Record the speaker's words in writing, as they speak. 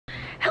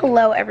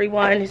Hello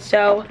everyone.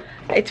 So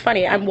it's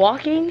funny, I'm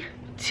walking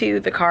to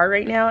the car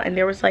right now and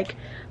there was like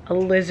a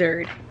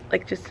lizard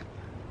like just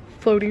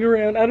floating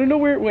around. I don't know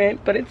where it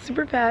went, but it's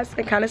super fast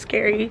and kind of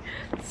scary,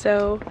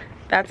 so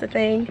that's a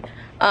thing.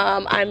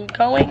 I'm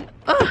going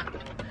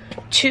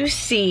to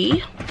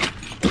see,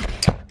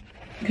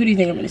 who do you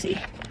think I'm gonna see?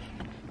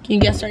 Can you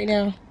guess right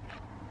now?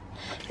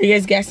 Are you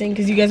guys guessing?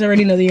 Because you guys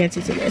already know the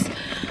answer to this.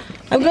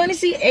 I'm going to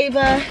see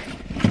Ava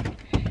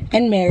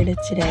and Meredith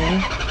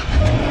today.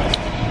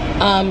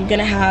 I'm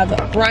gonna have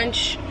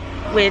brunch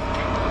with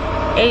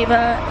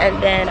Ava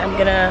and then I'm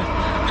gonna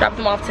drop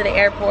them off to the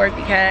airport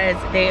because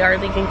they are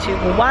leaving to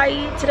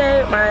Hawaii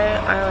today. My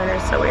eyeliner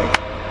is so weird.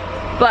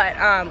 But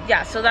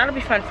yeah, so that'll be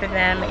fun for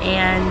them,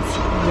 and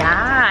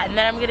yeah, and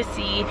then I'm gonna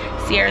see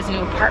Sierra's new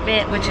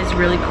apartment, which is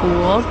really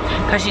cool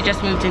because she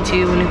just moved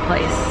into a new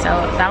place,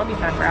 so that'll be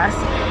fun for us.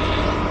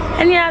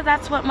 And yeah,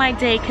 that's what my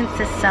day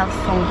consists of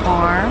so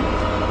far.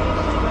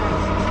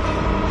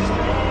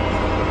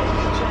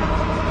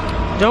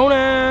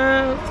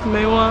 Donuts,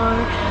 may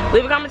want.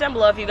 Leave a comment down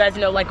below if you guys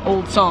know like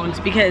old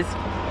songs, because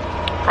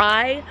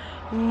I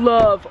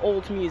love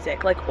old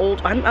music, like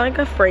old. I'm like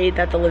afraid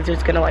that the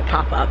lizard's gonna like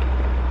pop up.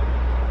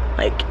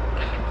 Like,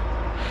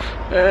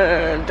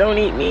 don't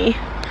eat me.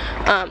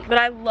 But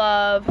I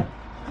love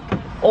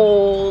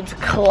old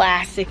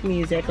classic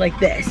music like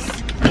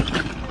this,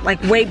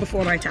 like way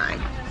before my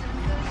time.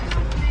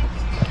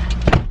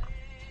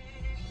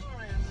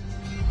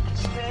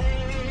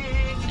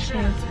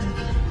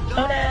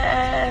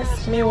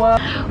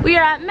 We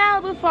are at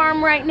Malibu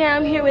Farm right now.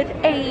 I'm here with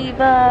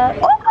Ava.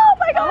 Oh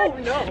my god! Oh,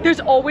 no. There's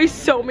always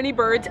so many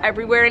birds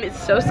everywhere and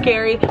it's so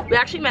scary. We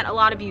actually met a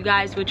lot of you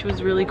guys, which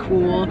was really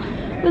cool.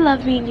 We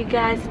love meeting you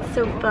guys, it's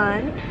so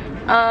fun.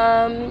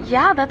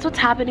 Yeah, that's what's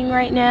happening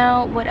right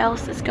now. What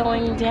else is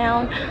going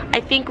down?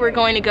 I think we're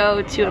going to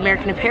go to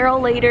American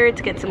Apparel later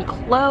to get some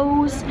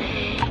clothes,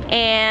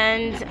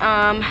 and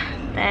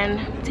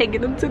then taking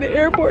them to the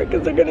airport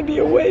because they're gonna be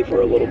away for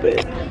a little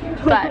bit.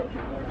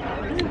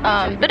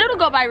 But it'll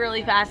go by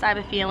really fast, I have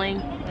a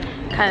feeling,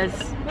 because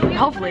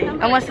hopefully,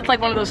 unless it's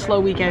like one of those slow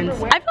weekends,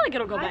 I feel like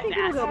it'll go by fast.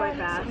 It'll go by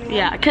fast.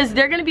 Yeah, because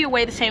they're gonna be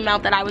away the same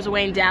amount that I was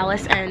away in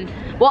Dallas, and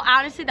well,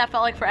 honestly, that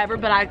felt like forever,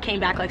 but I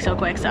came back like so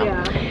quick, so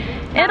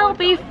yeah. It'll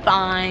be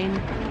fine.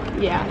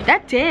 Yeah,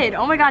 that did.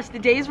 Oh my gosh, the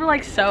days were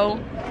like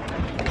so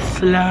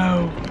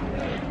slow.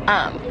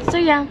 So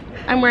yeah,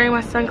 I'm wearing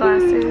my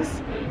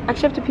sunglasses. I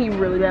actually have to pee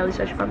really badly,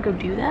 so I should probably go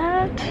do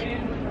that.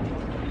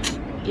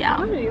 Yeah.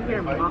 I'm gonna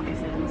wear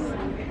moccasins.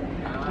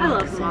 I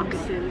love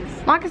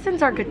moccasins.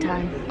 Moccasins are a good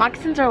time.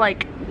 Moccasins are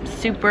like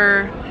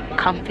super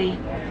comfy.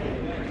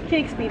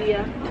 Okay,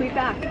 Expedia, tweet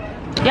back.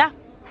 Yeah,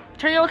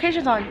 turn your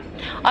locations on.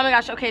 Oh my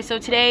gosh, okay, so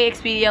today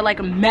Expedia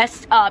like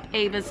messed up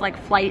Ava's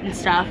like flight and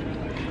stuff.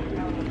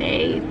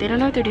 They don't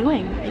know what they're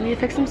doing. They need to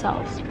fix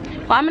themselves.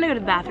 Well, I'm gonna go to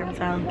the bathroom,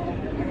 so.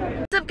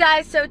 What's up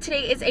guys, so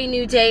today is a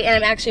new day and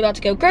I'm actually about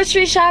to go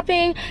grocery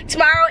shopping.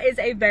 Tomorrow is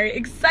a very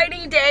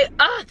exciting day.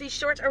 These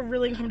shorts are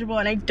really uncomfortable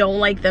and I don't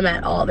like them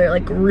at all. They're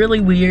like really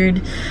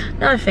weird.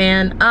 Not a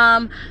fan.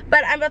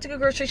 But I'm about to go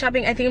grocery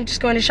shopping. I think I'm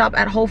just going to shop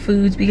at Whole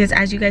Foods because,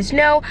 as you guys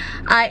know,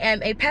 I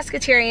am a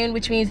pescatarian,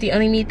 which means the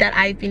only meat that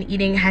I've been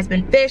eating has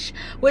been fish,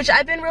 which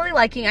I've been really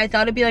liking. I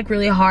thought it'd be like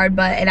really hard,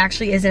 but it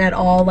actually isn't at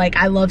all. Like,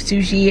 I love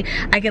sushi.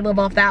 I can live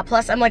off that.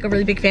 Plus I'm like a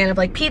really big fan of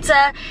like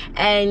pizza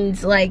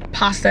and like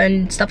pasta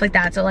and stuff like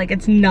that. So like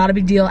it's not a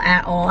big deal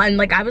at all. And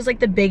like I was like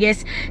the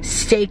biggest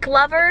steak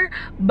lover,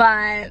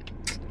 but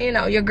you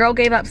know, your girl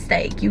gave up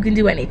steak. You can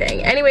do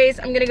anything. Anyways,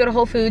 I'm gonna go to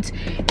Whole Foods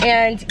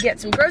and get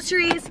some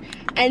groceries,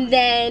 and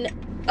then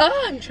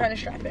I'm trying to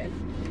strap in,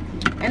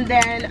 and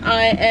then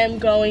I am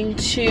going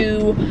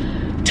to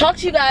talk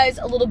to you guys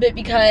a little bit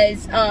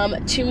because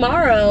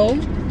tomorrow,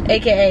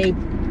 aka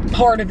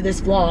part of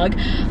this vlog,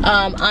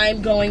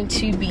 I'm going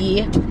to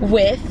be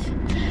with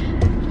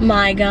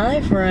my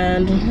guy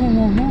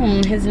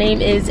friend. His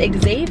name is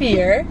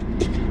XAVIER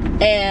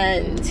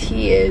and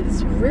he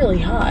is really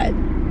hot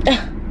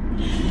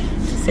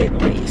to say the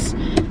least.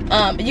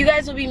 You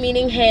guys will be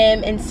meeting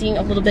him and seeing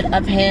a little bit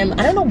of him. I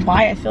don't know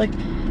why I feel like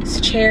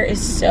this chair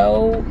is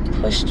so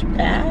pushed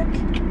back.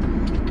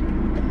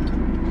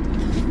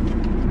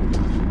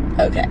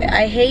 Okay,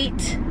 I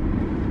hate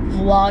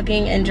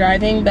vlogging and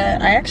driving,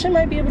 but I actually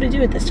might be able to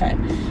do it this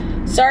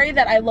time. Sorry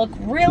that I look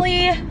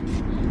really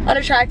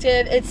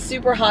unattractive. It's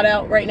super hot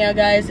out right now,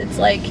 guys. It's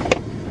like,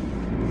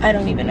 I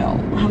don't even know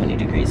how many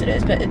degrees it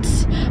is, but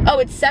it's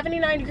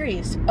 79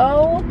 degrees.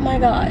 Oh my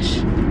gosh.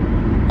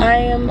 I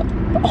am,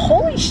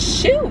 holy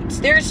shoot,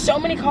 there's so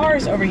many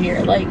cars over here.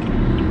 Like,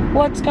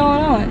 what's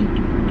going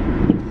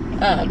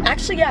on?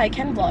 Actually, yeah, I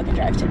can vlog and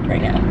drive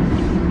right now.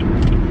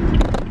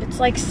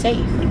 It's like safe.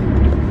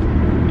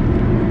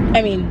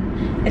 I mean,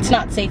 it's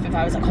not safe if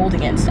I was like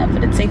holding it and stuff,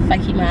 but it's safe if I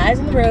keep my eyes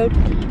on the road.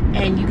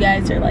 And you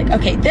guys are like,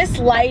 okay, this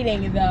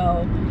lighting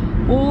though,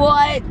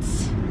 what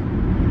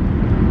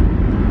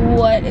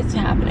is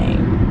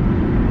happening?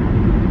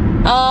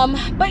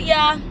 But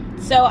yeah,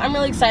 so I'm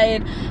really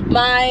excited.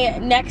 My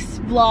next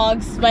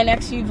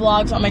few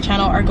vlogs on my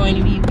channel are going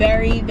to be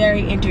very,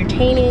 very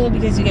entertaining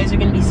because you guys are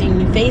going to be seeing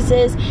new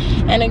faces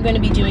and I'm going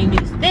to be doing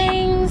new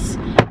things.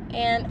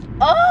 And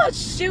oh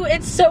shoot,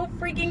 it's so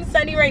freaking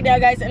sunny right now,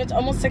 guys, and it's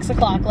almost 6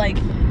 o'clock. Like,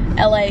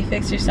 LA,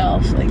 fix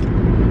yourself. Like,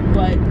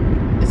 what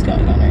is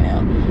going on right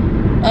now?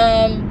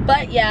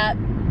 But yeah,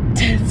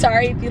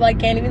 sorry if you like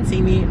can't even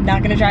see me. I'm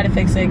not gonna try to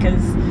fix it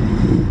because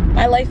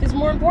my life is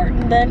more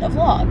important than a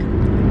vlog.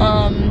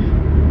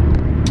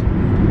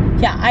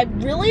 Yeah, I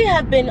really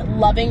have been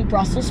loving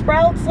Brussels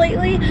sprouts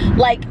lately.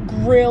 Like,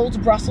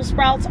 grilled Brussels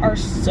sprouts are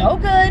so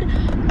good.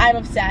 I'm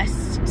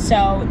obsessed.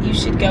 So you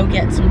should go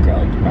get some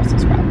grilled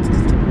Brussels sprouts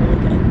because they're really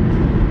good.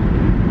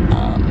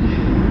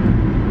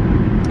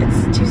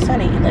 It's too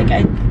sunny. Like,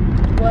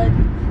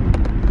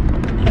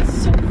 it's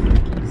so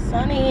freaking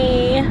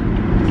sunny.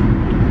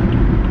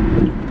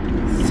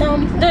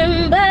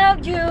 Something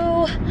about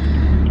you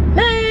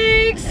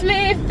makes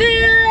me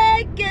feel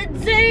like a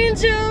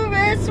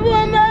dangerous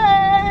woman.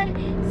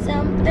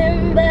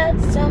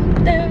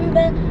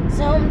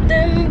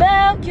 Something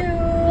about you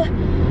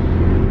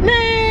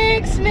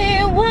makes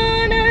me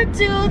wanna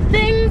do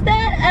things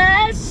that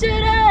I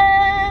shouldn't.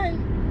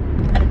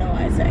 I don't know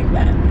why I sang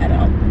that. I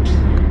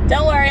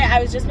don't worry,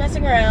 I was just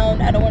messing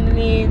around. I don't want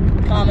any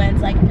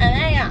comments like, oh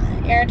my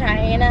god, you're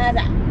trying as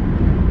that.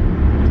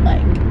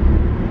 Like,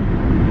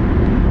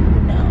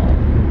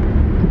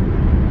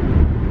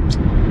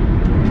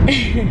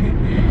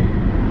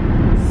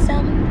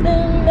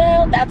 something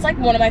about, that's like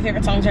one of my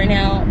favorite songs right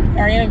now.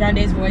 Ariana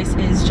Grande's voice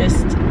is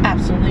just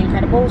absolutely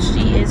incredible.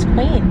 She is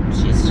queen.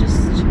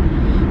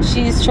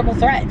 She's triple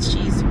threat.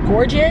 She's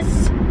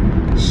gorgeous,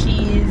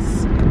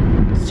 she's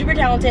super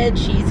talented,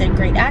 she's a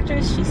great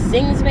actress, she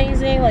sings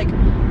amazing. Like,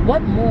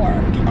 what more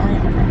can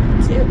Ariana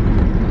Grande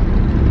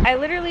do? I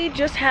literally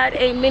just had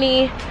a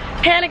mini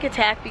panic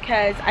attack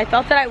because I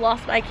felt that I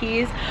lost my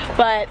keys,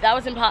 but that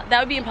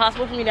would be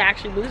impossible for me to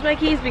actually lose my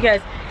keys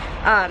because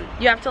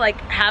you have to like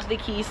have the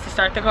keys to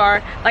start the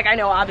car. Like, I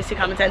know, obviously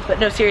common sense, but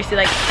no, seriously,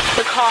 like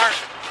the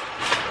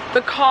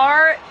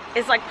car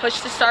is like push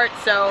to start.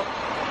 So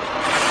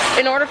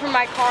in order for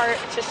my car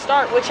to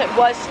start, which it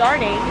was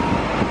starting,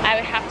 I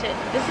would have to,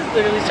 this is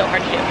literally so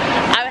hard to do,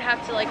 I would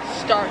have to like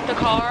start the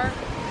car.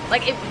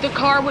 Like, if the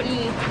car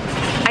wouldn't,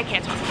 I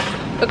can't talk,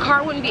 the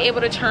car wouldn't be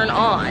able to turn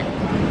on,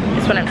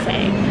 is what I'm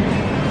saying.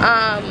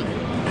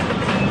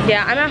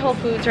 Yeah, I'm at Whole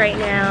Foods right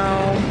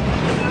now.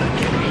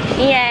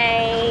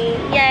 Yay,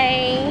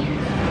 yay.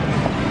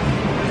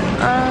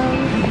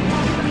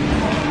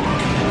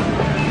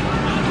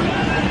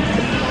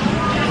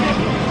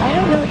 I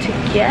don't know what to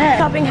get.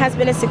 Shopping has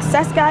been a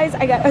success, guys.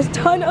 I got a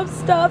ton of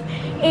stuff,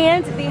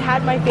 and they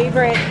had my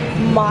favorite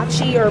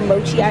mochi or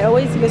mochi. I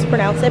always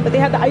mispronounce it, but they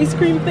had the ice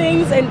cream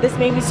things, and this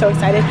made me so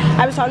excited.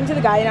 I was talking to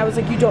the guy, and I was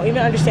like, you don't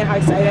even understand how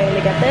excited I am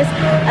to get this.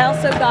 I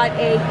also got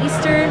a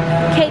Easter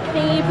cake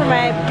thingy for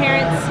my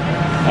parents,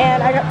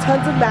 and I got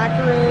tons of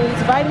macaroons,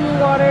 vitamin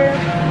water,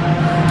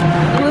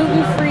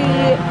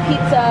 gluten-free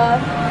pizza,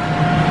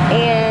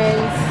 and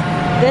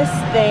this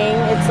thing.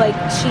 It's like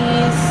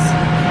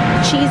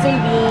cheese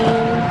and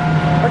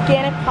bean,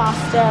 organic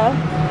pasta.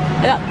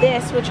 I got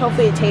this, which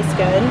hopefully it tastes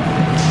good.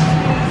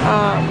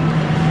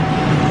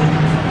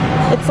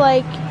 It's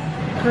like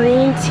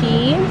green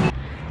tea.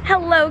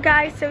 Hello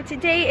guys, so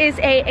today is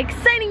a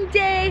exciting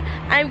day.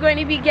 I'm going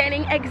to be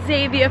getting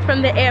XAVIER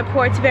from the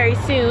airport very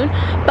soon,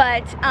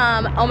 but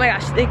oh my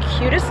gosh, the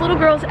cutest little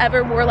girls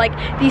ever wore like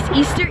these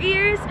Easter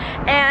ears,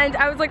 and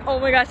I was like, oh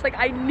my gosh, like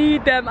I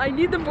need them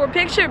for a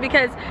picture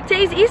because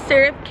today's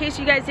Easter, in case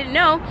you guys didn't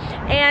know,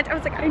 and I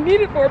was like, I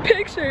need it for a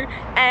picture,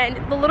 and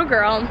the little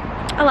girl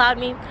allowed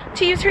me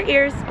to use her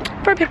ears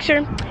for a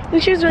picture,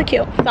 and she was really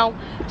cute. So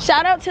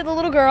shout out to the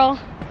little girl.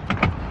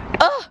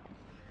 Oh,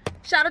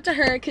 shout out to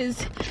her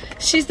because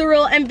she's the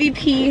real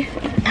MVP.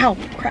 Ow,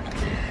 crap.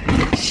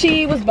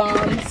 She was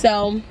bomb,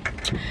 so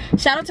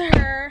shout out to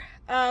her.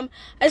 I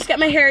just got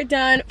my hair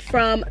done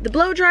from the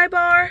blow dry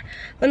bar.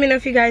 Let me know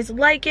if you guys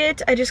like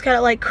it. I just got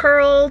it like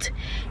curled,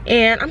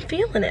 and I'm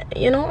feeling it,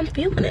 you know, I'm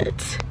feeling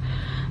it.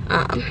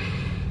 I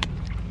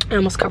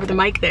almost covered the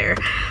mic there.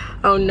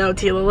 Oh no,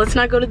 Teala, let's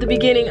not go to the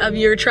beginning of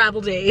your travel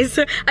days.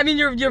 I mean,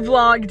 your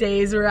vlog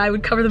days where I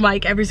would cover the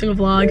mic every single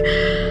vlog.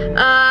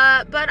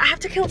 But I have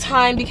to kill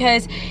time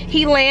because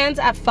he lands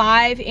at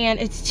 5 and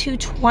it's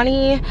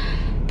 2:20.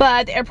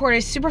 But the airport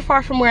is super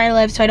far from where I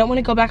live, so I don't want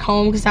to go back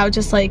home because that would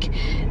just like,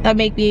 that would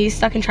make me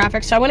stuck in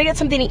traffic. So I want to get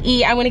something to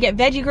eat. I want to get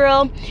veggie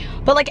grill.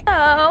 But like,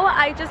 oh,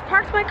 I just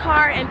parked my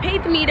car and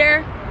paid the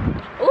meter.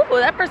 Ooh,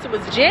 that person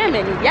was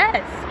jamming,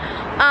 yes.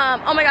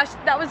 Oh my gosh,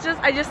 that was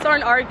just, I just saw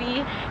an RV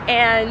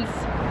and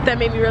that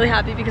made me really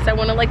happy because I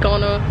want to like go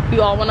on a, we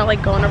all want to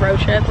like go on a road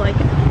trip, like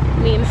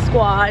me and the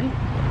squad.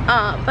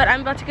 But I'm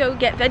about to go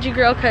get veggie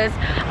grill because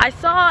I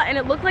saw and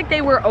it looked like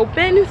they were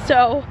open,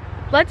 so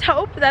let's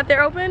hope that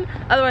they're open.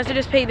 Otherwise I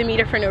just paid the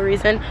meter for no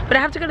reason. But I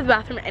have to go to the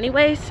bathroom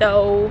anyway,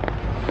 so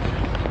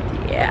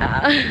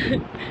yeah.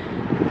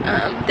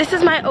 This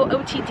is my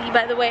OOTD,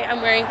 by the way.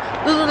 I'm wearing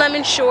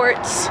Lululemon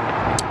shorts,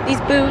 these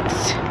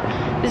boots,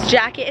 This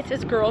jacket, it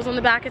says girls on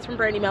the back. It's from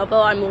Brandy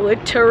Melville. I'm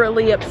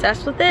literally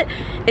obsessed with it.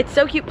 It's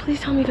so cute. Please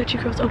tell me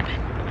Veggie Girls open.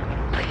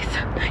 Please.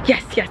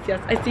 Yes, yes,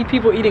 yes. I see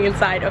people eating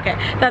inside. Okay,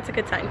 that's a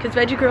good sign because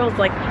Veggie Girls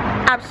like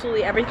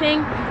absolutely everything.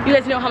 You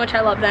guys know how much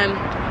I love them.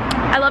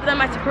 I love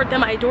them, I support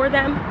them, I adore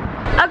them.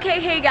 Okay,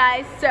 hey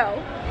guys, so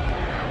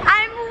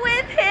I'm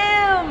with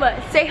him.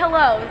 Say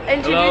hello,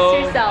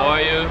 introduce yourself. How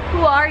are you?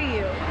 Who are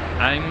you?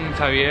 I'm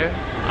Xavier.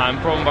 I'm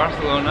from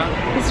Barcelona.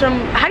 He's from,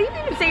 how do you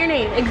even say your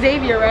name?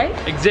 Xavier, right?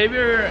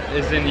 Xavier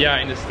is in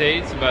the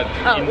States, but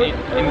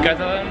in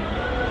Catalan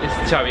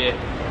it's Xavier.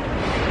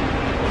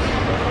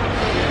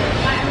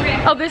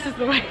 Oh, this is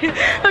the way.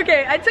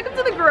 Okay, I took him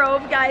to the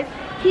Grove, guys.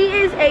 He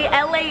is a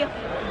LA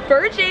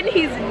virgin.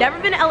 He's never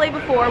been to LA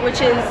before,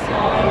 which is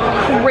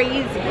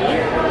crazy.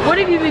 What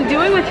have you been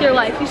doing with your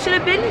life? You should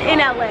have been in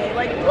LA.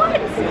 Like, what?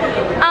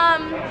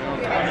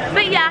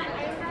 But yeah,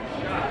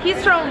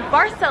 he's from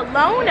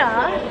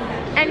Barcelona,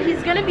 and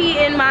he's gonna be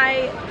in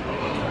my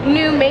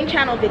new main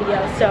channel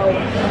video, so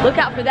look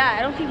out for that.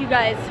 I don't think you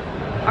guys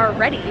are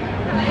ready,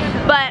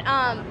 but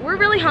we're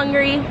really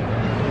hungry.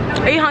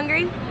 Are you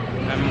hungry?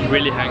 I'm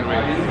really hungry.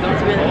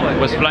 I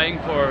was flying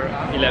for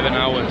 11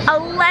 hours.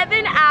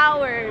 11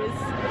 hours.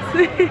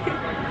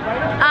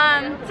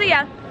 So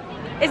yeah,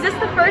 is this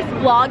the first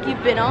vlog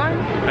you've been on?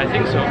 I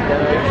think so.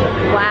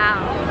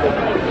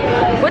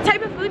 Wow. What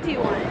type of food do you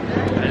want?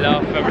 I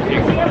love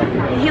everything.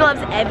 He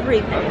loves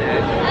everything.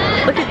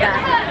 Look at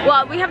that.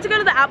 Well, we have to go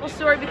to the Apple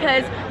store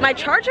because my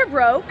charger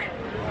broke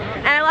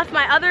and I left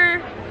my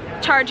other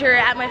charger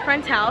at my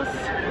friend's house.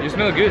 You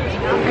smell good.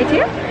 I do?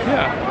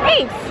 Yeah.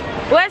 Thanks.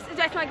 What else?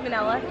 Do I smell like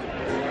vanilla?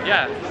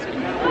 Yeah.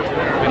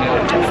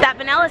 It's that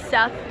vanilla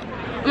stuff.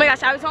 Oh my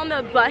gosh, I was on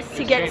the bus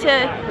to get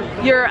to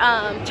your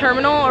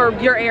terminal or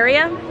your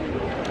area,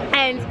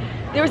 and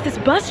there was this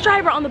bus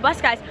driver on the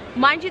bus, guys.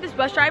 Mind you, this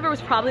bus driver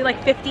was probably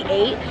like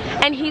 58,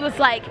 and he was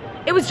like,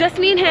 it was just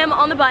me and him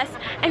on the bus,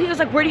 and he was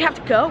like, where do you have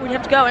to go? Where do you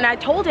have to go? And I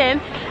told him,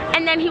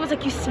 and then he was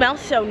like, you smell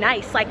so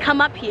nice, like come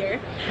up here,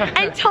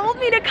 and told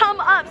me to come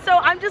up. So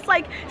I'm just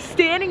like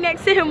standing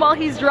next to him while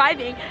he's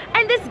driving,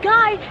 and this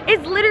guy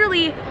is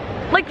literally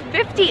like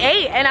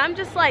 58, and I'm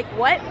just like,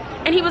 what?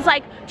 And he was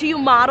like, do you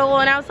model?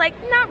 And I was like,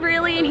 not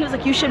really. And he was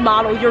like, you should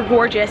model, you're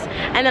gorgeous.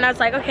 And then I was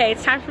like, okay,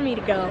 it's time for me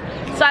to go.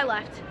 So I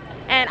left,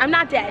 and I'm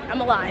not dead, I'm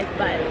alive,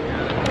 but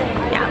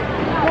yeah.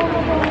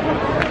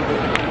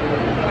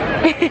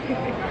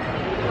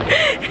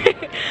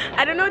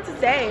 I don't know what to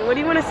say. What do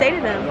you want to say to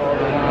them?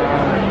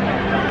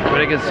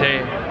 What I can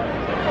say?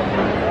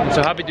 I'm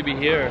so happy to be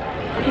here.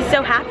 He's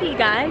so happy,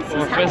 guys. He's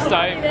happy first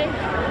time.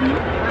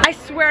 I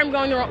swear I'm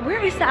going the wrong. Where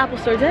is the Apple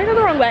store? Did I go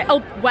the wrong way?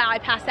 Oh wow, I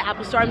passed the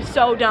Apple store. I'm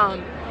so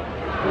dumb.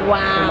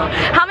 Wow.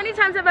 How many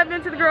times have I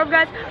been to the Grove,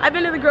 guys? I've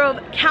been to the Grove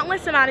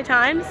countless amount of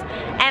times,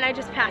 and I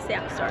just passed the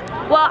Apple store.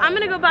 Well, I'm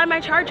gonna go buy my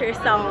charger,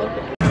 so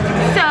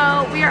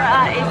we are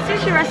at a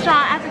sushi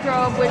restaurant at the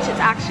Grove, which is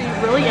actually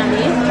really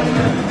yummy,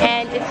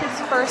 and it's his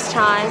first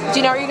time. Do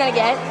you know what you're gonna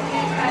get?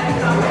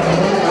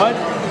 What?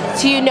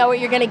 Do you know what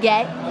you're gonna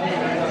get?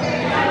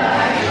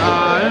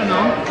 I don't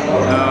know.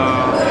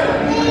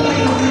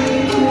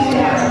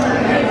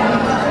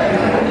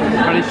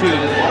 What do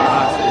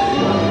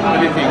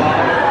you think?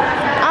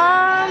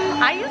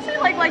 I usually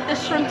like the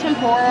shrimp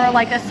tempura or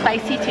like a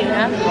spicy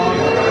tuna.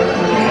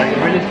 Like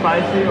really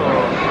spicy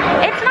or?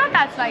 It's not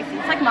that spicy,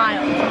 it's like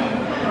mild.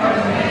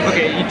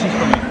 Okay, you choose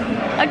for me.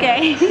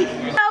 Okay.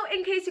 So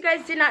in case you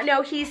guys did not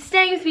know, he's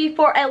staying with me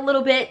for a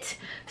little bit.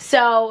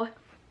 So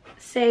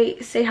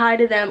say hi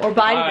to them or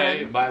bye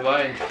to them. Bye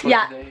bye.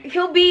 Yeah,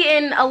 he'll be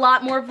in a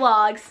lot more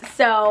vlogs.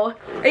 So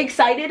are you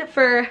excited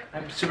for?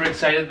 I'm super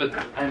excited, but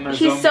I'm a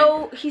he's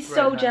zombie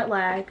so jet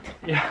lagged.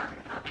 Yeah.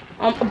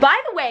 By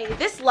the way,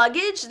 this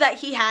luggage that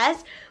he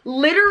has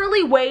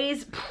literally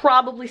weighs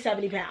probably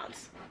 70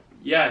 pounds.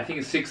 Yeah, I think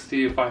it's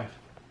 65.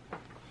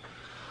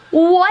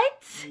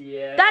 What?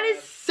 Yeah. That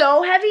is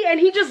so heavy,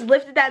 and he just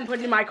lifted that and put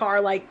it in my car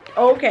like,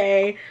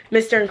 okay,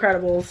 Mr.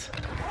 Incredibles.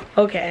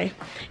 Okay.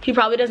 He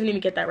probably doesn't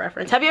even get that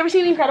reference. Have you ever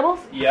seen The Incredibles?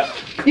 Yeah.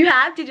 You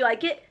have? Did you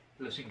like it?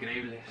 Los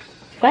Increíbles.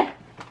 What?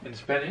 In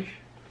Spanish,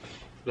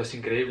 Los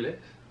Increíbles.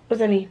 What does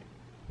that mean?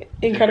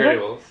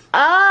 Incredible? Incredibles.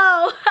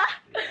 Oh!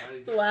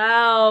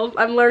 Wow.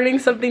 I'm learning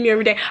something new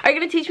every day. Are you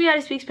going to teach me how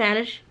to speak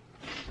Spanish?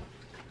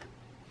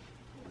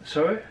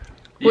 Sorry?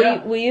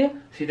 Will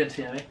you? Sí, te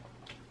enseñaré.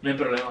 No hay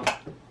problema.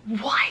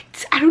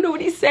 What? I don't know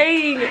what he's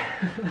saying.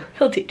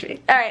 He'll teach me.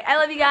 Alright, I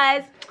love you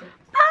guys.